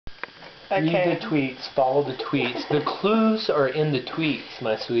Okay. Read the tweets, follow the tweets. The clues are in the tweets,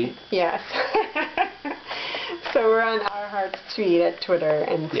 my sweet. Yes. So we're on Our Hearts tweet at Twitter,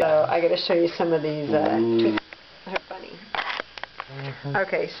 and so I got to show you some of these tweets. They're funny.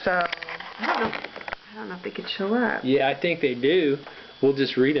 Okay, so I don't know if they could show up. Yeah, I think they do. We'll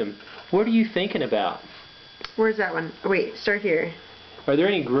just read them. What are you thinking about? Where's that one? Wait, start here. Are there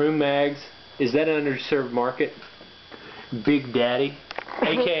any groom mags? Is that an underserved market? Big Daddy,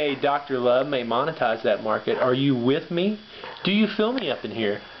 aka Dr. Love, may monetize that market. Are you with me? Do you feel me up in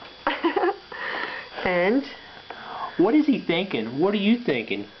here? And? What is he thinking? What are you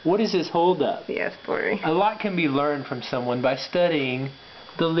thinking? What is his holdup? Yes, boring. A lot can be learned from someone by studying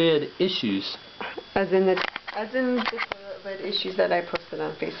the lid issues. As in the toilet lid issues that I posted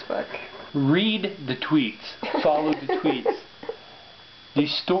on Facebook. Read the tweets. Follow the tweets. The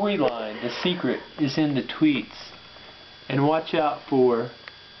storyline, the secret, is in the tweets. And watch out for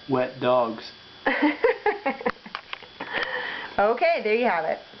wet dogs. Okay, there you have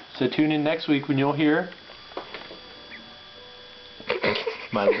it. So tune in next week when you'll hear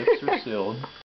My Lips Are Sealed.